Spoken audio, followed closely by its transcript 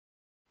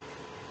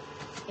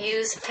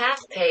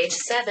USPAP Page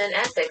 7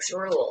 Ethics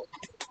Rule.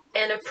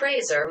 An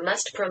appraiser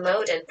must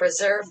promote and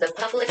preserve the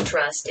public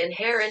trust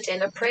inherent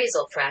in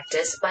appraisal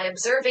practice by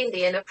observing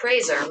an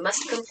appraiser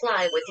must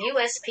comply with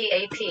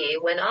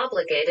USPAP when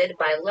obligated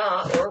by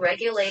law or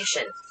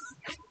regulation,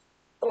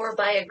 or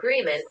by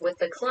agreement with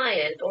the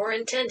client or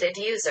intended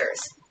users.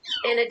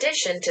 In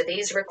addition to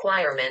these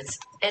requirements,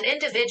 an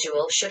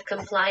individual should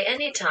comply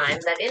any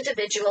time that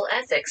individual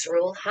ethics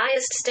rule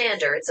highest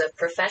standards of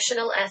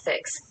professional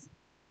ethics.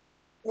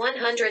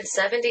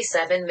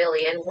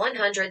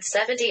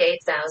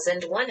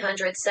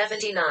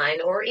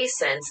 177,178,179 or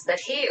e-cents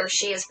that he or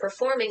she is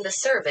performing the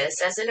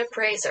service as an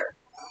appraiser.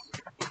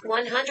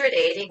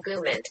 180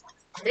 Gument.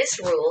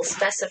 This rule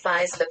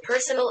specifies the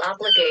personal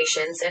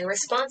obligations and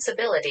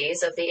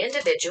responsibilities of the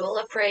individual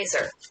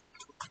appraiser.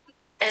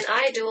 An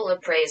ideal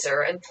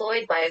appraiser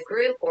employed by a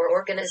group or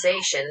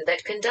organization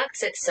that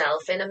conducts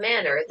itself in a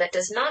manner that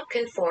does not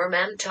conform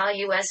to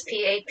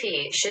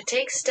USPAP should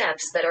take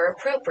steps that are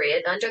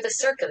appropriate under the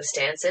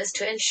circumstances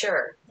to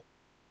ensure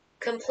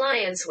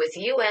compliance with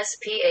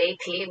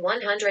USPAP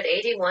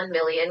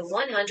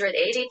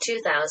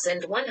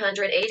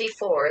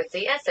 181,182,184.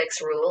 The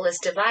ethics rule is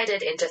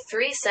divided into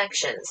three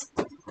sections: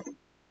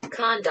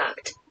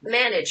 conduct,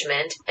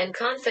 management, and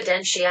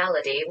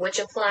confidentiality, which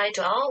apply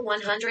to all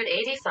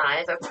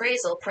 185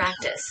 appraisal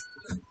practice.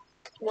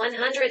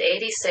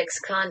 186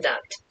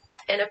 Conduct.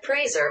 An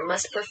appraiser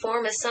must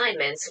perform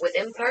assignments with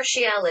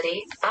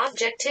impartiality,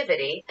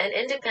 objectivity, and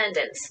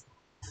independence,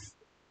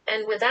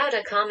 and without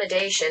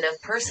accommodation of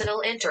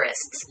personal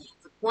interests.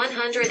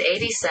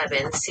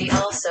 187 See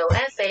also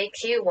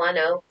FAQ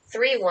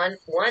 1031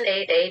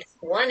 188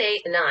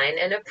 189.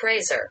 An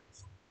appraiser.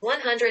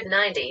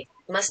 190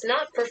 must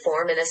not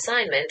perform an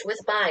assignment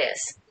with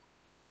bias,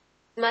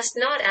 must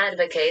not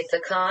advocate the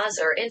cause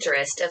or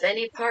interest of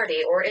any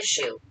party or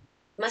issue,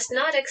 must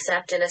not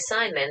accept an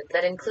assignment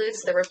that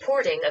includes the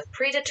reporting of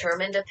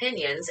predetermined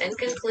opinions and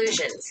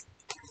conclusions,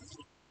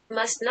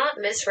 must not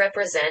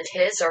misrepresent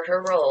his or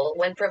her role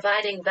when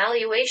providing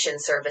valuation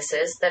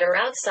services that are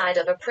outside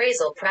of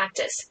appraisal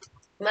practice,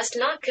 must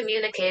not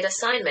communicate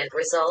assignment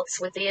results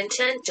with the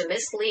intent to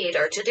mislead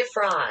or to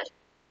defraud,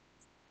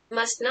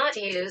 must not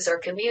use or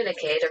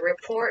communicate a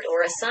report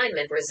or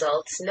assignment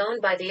results known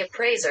by the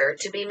appraiser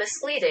to be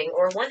misleading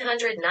or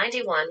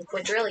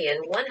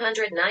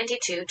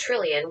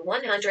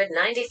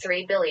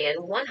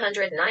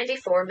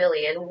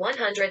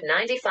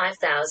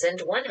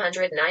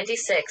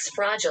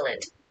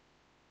fraudulent,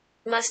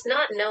 must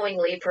not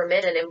knowingly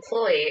permit an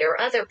employee or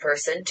other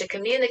person to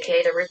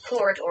communicate a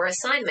report or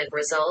assignment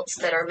results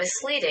that are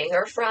misleading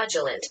or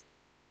fraudulent,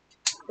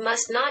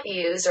 must not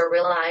use or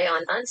rely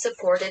on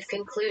unsupported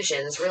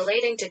conclusions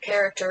relating to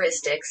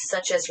characteristics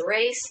such as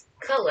race,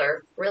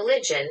 color,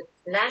 religion,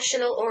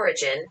 national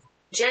origin,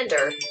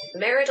 gender,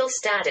 marital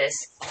status,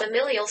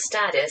 familial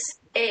status,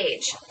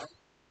 age,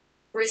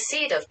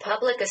 receipt of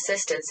public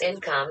assistance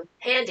income,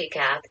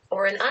 handicap,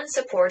 or an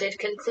unsupported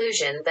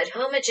conclusion that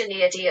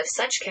homogeneity of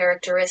such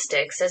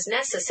characteristics is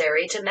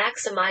necessary to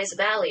maximize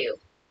value,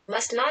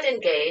 must not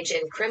engage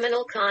in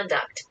criminal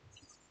conduct,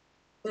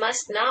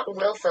 must not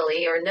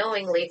willfully or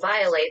knowingly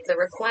violate the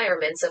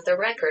requirements of the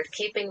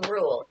record-keeping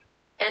rule,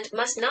 and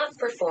must not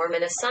perform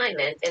an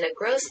assignment in a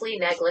grossly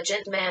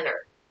negligent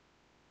manner.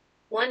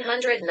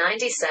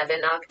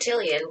 197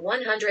 octillion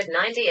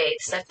 198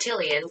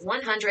 septillion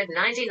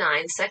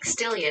 199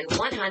 sextillion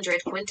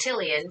 100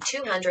 quintillion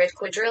 200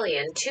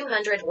 quadrillion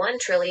 201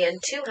 trillion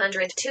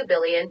 202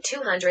 billion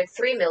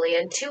 203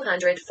 million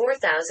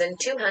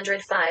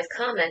 204,205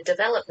 Comment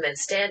Development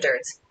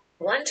Standards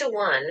 1 to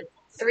 1,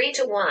 3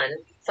 to 1,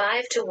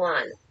 5 to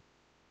 1,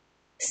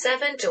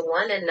 7 to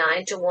 1 and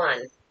 9 to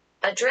 1.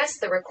 Address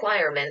the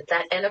requirement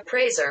that an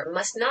appraiser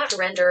must not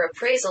render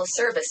appraisal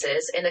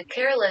services in a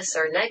careless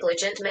or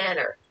negligent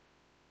manner.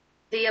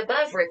 The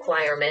above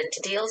requirement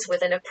deals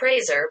with an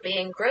appraiser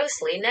being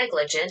grossly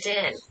negligent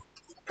in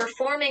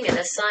performing an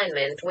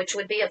assignment which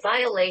would be a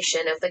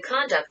violation of the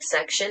conduct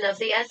section of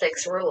the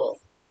ethics rule.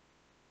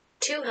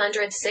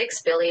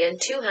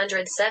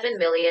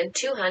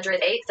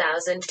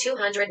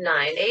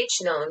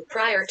 206,207,208,209 known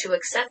prior to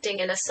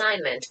accepting an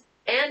assignment,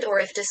 and or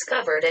if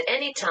discovered at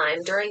any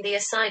time during the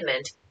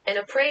assignment, an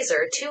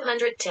appraiser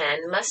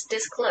 210 must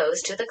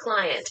disclose to the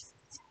client,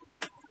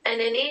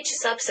 and in each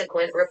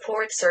subsequent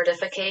report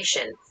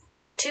certification.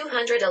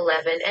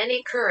 211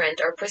 Any current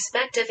or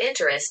prospective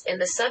interest in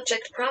the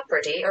subject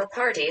property or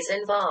parties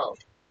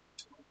involved,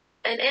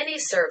 and any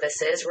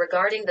services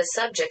regarding the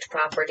subject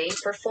property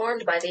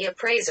performed by the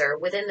appraiser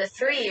within the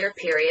 3-year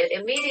period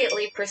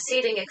immediately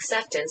preceding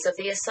acceptance of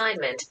the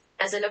assignment,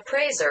 as an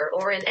appraiser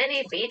or in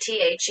any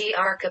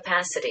BTHER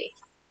capacity.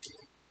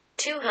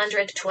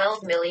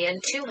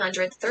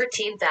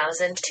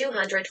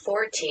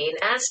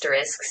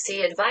 212,213,214 *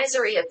 See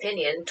Advisory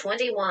Opinion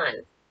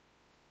 21.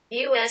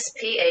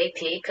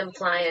 USPAP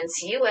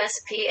Compliance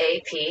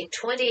USPAP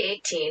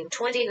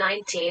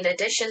 2018-2019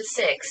 Edition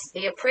 6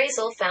 The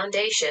Appraisal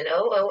Foundation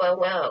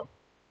 0000